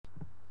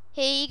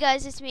Hey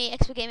guys, it's me,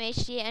 Emerald.Gaming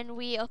HD, and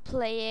we are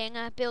playing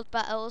build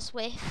battles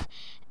with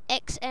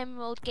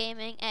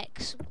Emerald.Gaming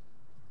X,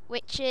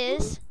 which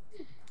is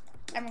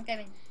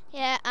Emerald.Gaming.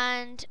 yeah,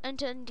 and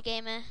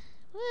UnturnedGamer.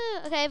 Woo!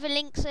 Okay, the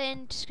links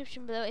in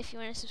description below if you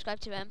want to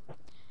subscribe to them.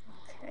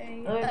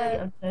 Okay.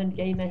 Hello,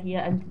 UnturnedGamer here,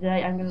 and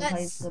today I'm going to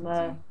play some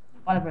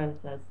whatever it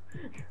says.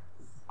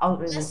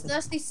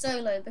 Let's do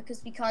solo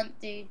because we can't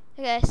do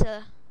Okay,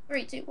 so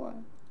 3, 2,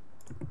 1.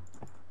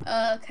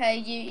 Okay,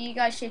 you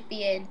guys should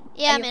be in.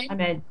 yeah, Are I'm you in.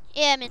 I'm in.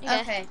 Yeah, I'm in.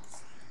 Okay.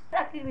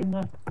 Okay.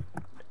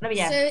 Let me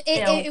guess. So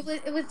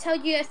it would tell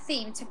you a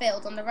theme to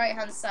build on the right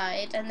hand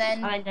side, and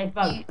then they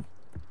vote.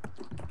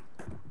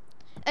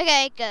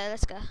 Okay, go.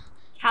 Let's go.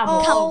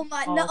 Camel. Oh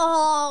my no!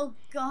 Oh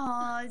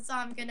god,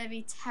 I'm gonna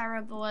be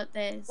terrible at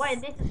this.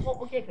 Wait, this is what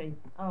we're giving.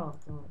 Oh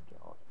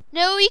god.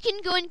 No, we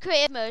can go in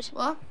creative mode.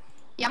 What?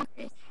 Yeah.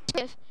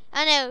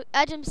 I know.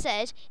 Adam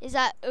said, "Is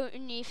that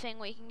only thing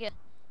we can get?"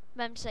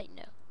 But I'm just like,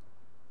 no.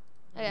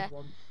 Okay,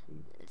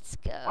 let's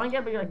go. I'm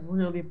gonna be like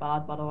really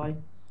bad, by the way.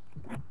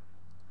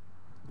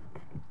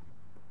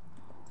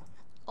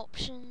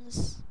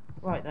 Options.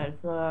 Right then,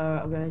 so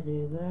I'm gonna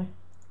do this.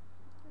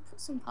 Put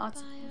some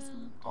parts.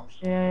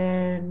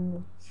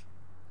 Options.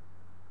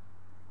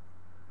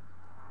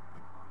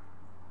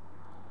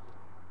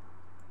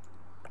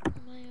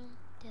 My own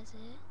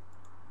desert.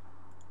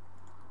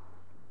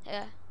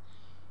 Yeah.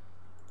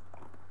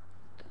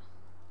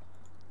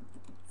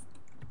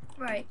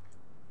 Right.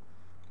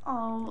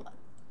 Oh,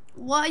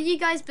 what are you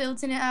guys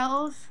building it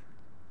out of?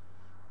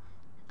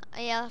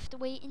 I'll have to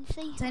wait and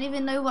see. Don't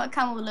even know what a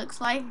camel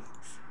looks like.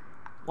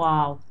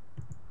 Wow.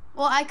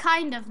 Well, I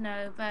kind of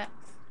know, but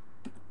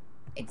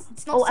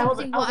it's not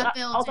something what I'm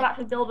building. I was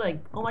actually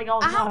building. Oh my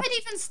god. I haven't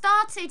even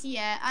started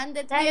yet, and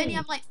we only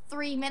have like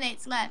 3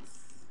 minutes left.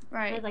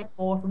 Right. There's like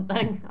 4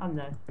 something. I don't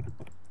know.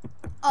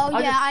 Oh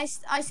yeah,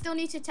 I still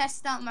need to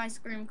test out my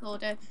screen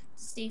recorder to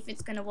see if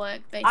it's gonna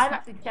work. But I'm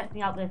actually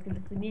testing out this because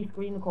it's the new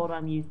screen recorder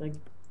I'm using.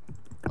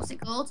 What's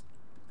it called?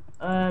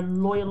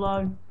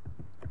 Loyalo.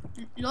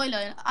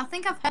 Loyalo. I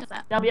think I've heard of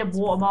that. There'll be a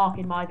watermark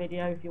in my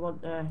video if you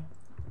want to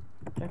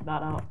check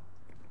that out.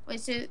 Wait,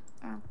 so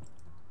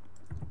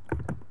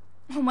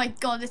oh my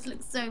god, this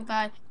looks so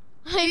bad.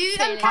 Do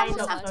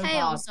camels have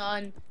tails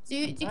on?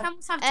 Do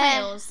camels have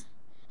tails?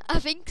 I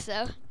think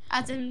so.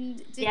 Adam,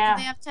 do they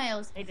have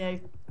tails? They do.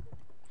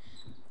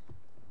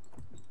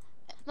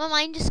 My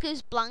mind just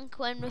goes blank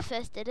when we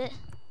first did it.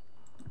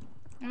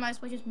 I might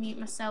as well just mute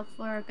myself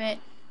for a bit.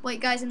 Wait,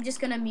 guys, I'm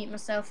just gonna mute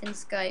myself in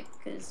Skype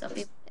because I'll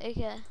be.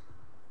 Okay.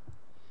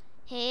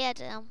 Hey,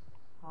 Adam.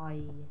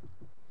 Hi.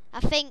 I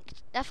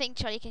think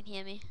Charlie can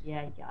hear me.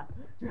 Yeah, yeah.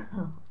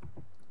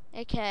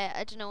 Okay,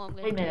 I don't know what I'm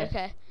 3 going to do.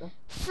 minutes. Okay.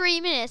 3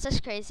 minutes, that's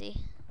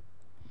crazy.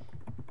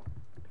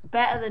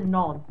 Better than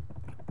none.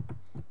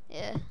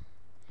 Yeah.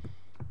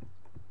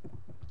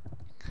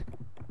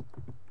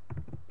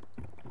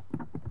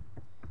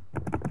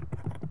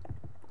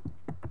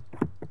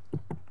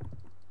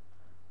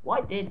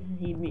 Why did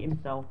he mute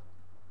himself?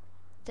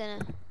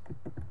 Dunno.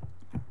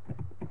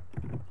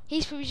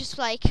 He's probably just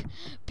like,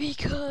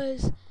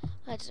 because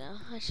I don't know,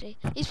 actually.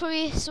 He's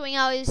probably sorting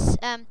out his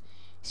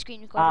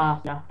screen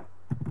recording. Yeah.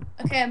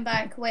 Okay, I'm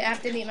back. Wait, I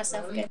have to mute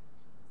myself again.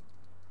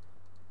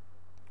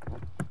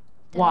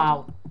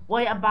 Wow.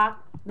 Wait, I'm back.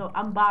 No,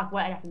 I'm back.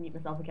 Wait, I have to mute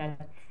myself again.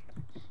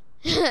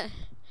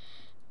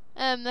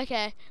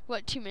 Okay.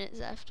 What, 2 minutes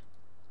left?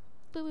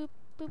 Boop,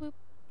 boop, boop, boop,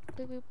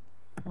 boop, boop.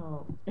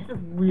 Oh, this is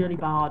really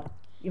bad.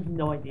 You have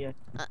no idea.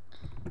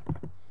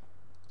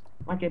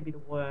 Might gonna be the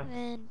worst.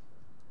 And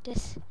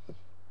this.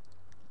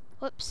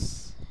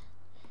 Whoops.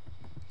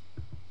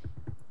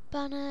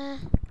 Banner.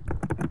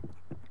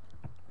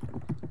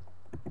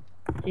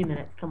 2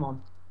 minutes, come on.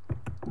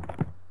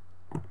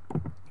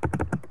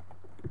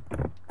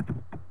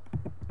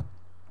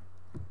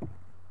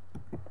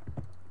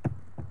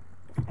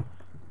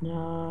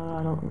 No,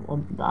 I don't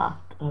want that.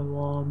 I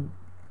want...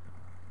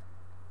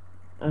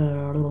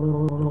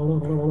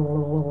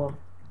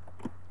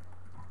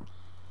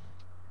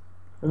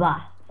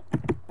 that.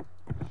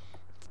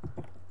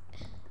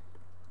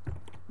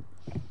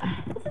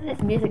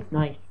 This music's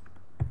nice.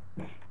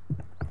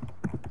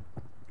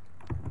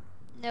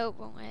 No,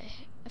 wrong way.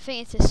 I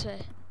think it's this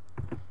way.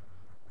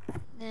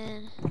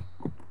 Then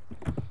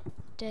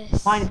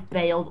this. Mine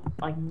failed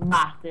like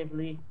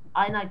massively.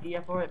 I had an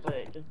idea for it, but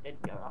it just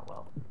didn't go that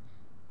well.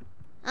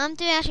 I'm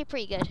doing actually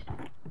pretty good.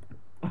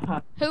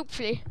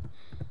 Hopefully.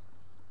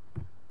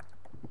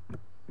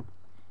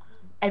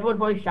 Everyone's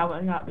probably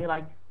shouting at me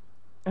like,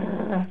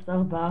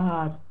 so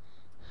bad.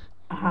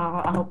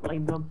 I don't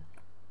blame them.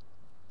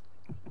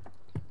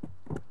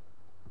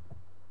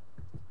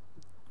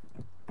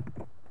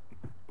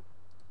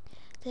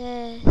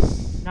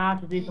 This. Now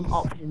to do some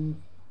options.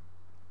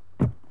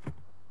 Where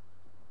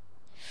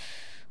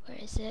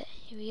is it?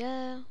 Here we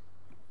go.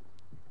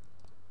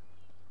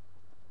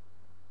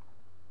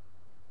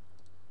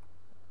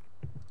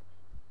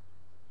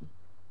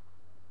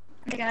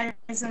 Hey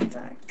guys, I'm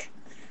back.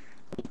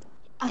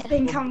 I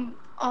think I'm.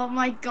 Oh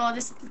my god,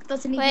 this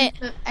doesn't even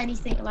look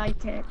anything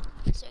like it.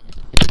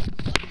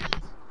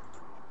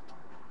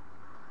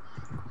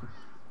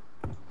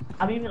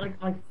 I'm even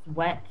like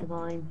sweat to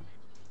mine.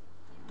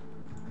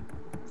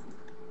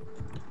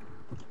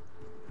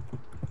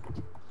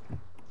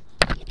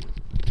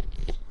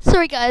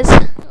 Sorry guys,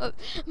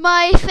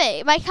 my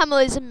camera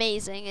is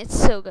amazing. It's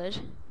so good.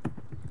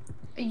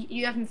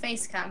 You having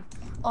face cam?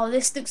 Oh,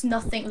 this looks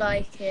nothing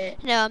like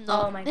it. No, I'm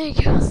not. Oh my there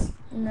you go.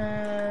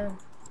 No. I'm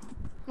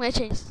gonna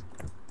change this.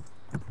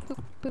 Boop,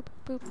 boop,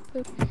 boop,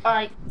 boop.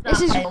 Alright.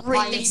 This is okay,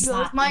 really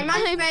fine. good.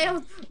 Mine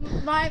failed.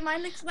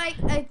 Mine looks like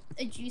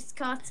a juice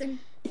carton.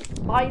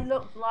 Mine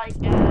looks like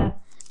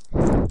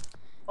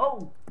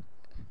oh.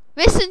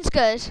 This one's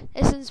good.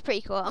 This one's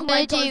pretty cool. I'm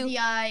gonna do. The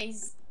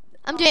eyes.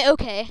 I'm doing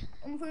okay.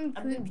 I'm going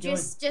I'm doing poop good,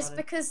 just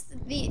because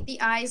the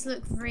eyes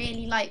look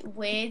really like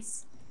weird.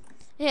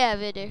 Yeah,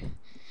 we do.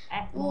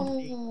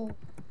 Ooh.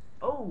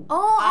 Oh.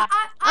 Oh,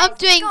 I'm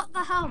doing. forgot the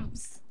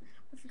humps.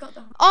 I forgot the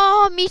humps.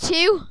 Oh, me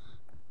too.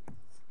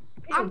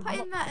 I'm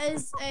putting that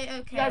as a You guys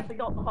okay.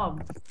 forgot the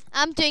hump.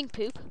 I'm doing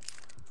poop.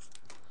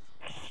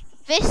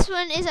 This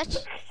one is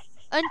actually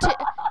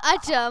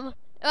Adam.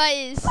 That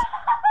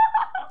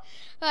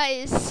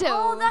is so.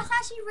 Oh, that's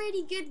actually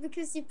really good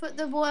because you put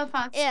the water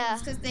particles Yeah.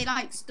 because they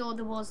like store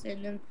the water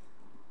in them.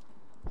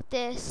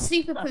 This.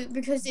 Super poop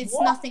because it's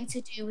What? nothing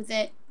to do with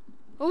it.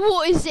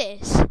 What is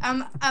this?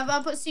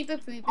 I put super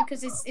poop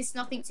because it's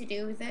nothing to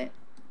do with it,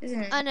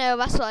 isn't it? I know.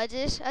 That's what I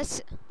did.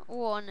 That's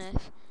what on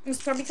earth. It's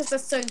probably because they're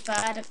so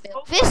bad at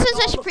building. This one's Oh,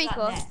 actually look pretty at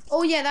cool. that net.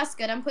 Oh yeah, that's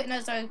good. I'm putting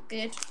that so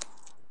good.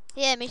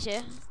 Yeah, me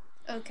too.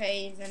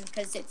 Okay, then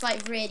because it's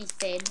like really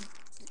thin.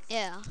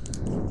 Yeah.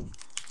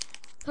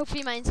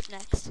 Hopefully mine's up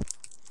next.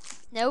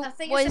 No. I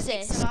think What it's is a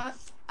this? pixel art.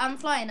 I'm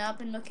flying up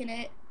and looking at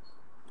it.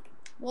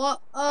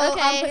 What? Oh,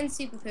 Okay. I'm putting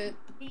super poop.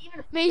 He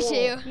even Me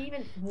swore. too. He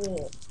even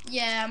swore.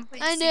 Yeah, I'm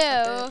putting I super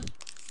know. poop.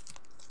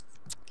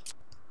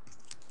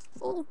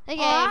 Ooh. Okay.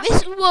 Oh,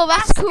 This. Whoa,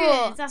 that's cool.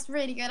 Good. That's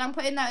really good. I'm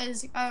putting that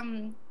as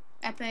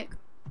epic.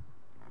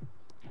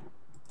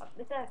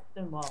 This is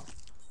done well.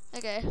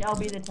 Okay. I'll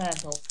be the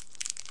turtle.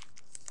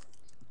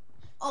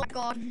 Oh my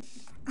god.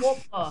 What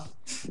the?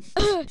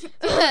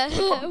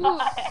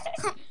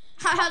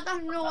 I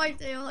have no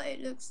idea what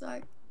it looks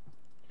like.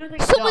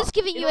 Someone's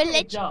giving you a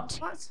legend.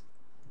 What?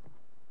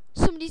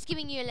 Somebody's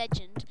giving you a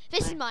legend.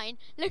 This is mine.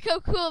 Look how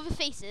cool the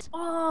face is.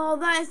 Oh,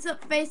 that is, the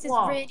face is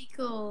Wow. really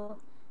cool.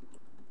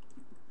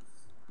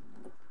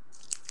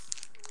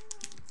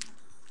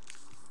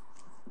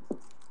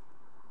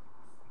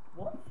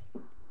 What?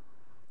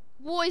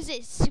 What is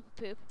this? Super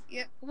poop.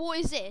 Yep. What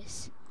is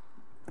this?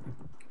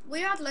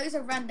 We had loads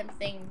of random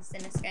things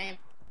in this game.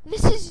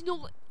 This is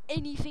not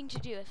anything to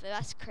do with it.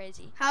 That's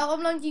crazy. How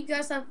long do you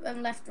guys have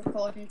left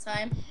recording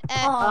time?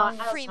 Uh,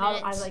 Oh, 3 I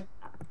minutes.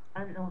 I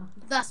don't know.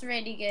 That's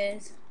really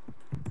good.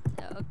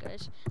 Oh,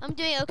 good. I'm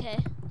doing okay.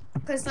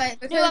 Because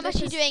No, I'm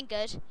actually doing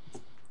good.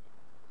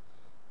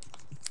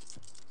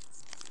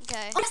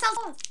 Okay. Oh, yes, I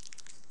was.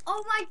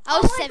 Oh my! I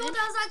was oh my seventh.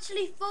 god, I was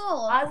actually 4.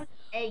 I was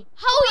 8.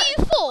 How are you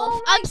 4th?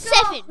 Oh my I'm God.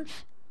 7th.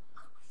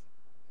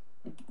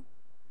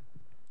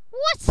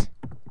 What?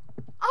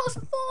 I was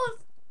 4th.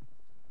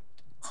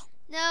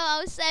 No, I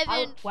was I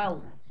was 7th.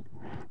 12.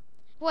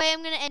 Wait,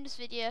 I'm gonna end this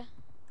video.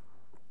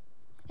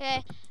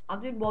 Okay.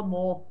 I'm doing one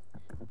more.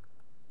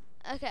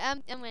 Okay,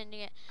 I'm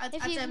ending it.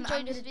 If I you've don't- enjoyed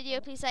I'm this gonna- video,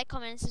 please like,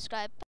 comment, and subscribe.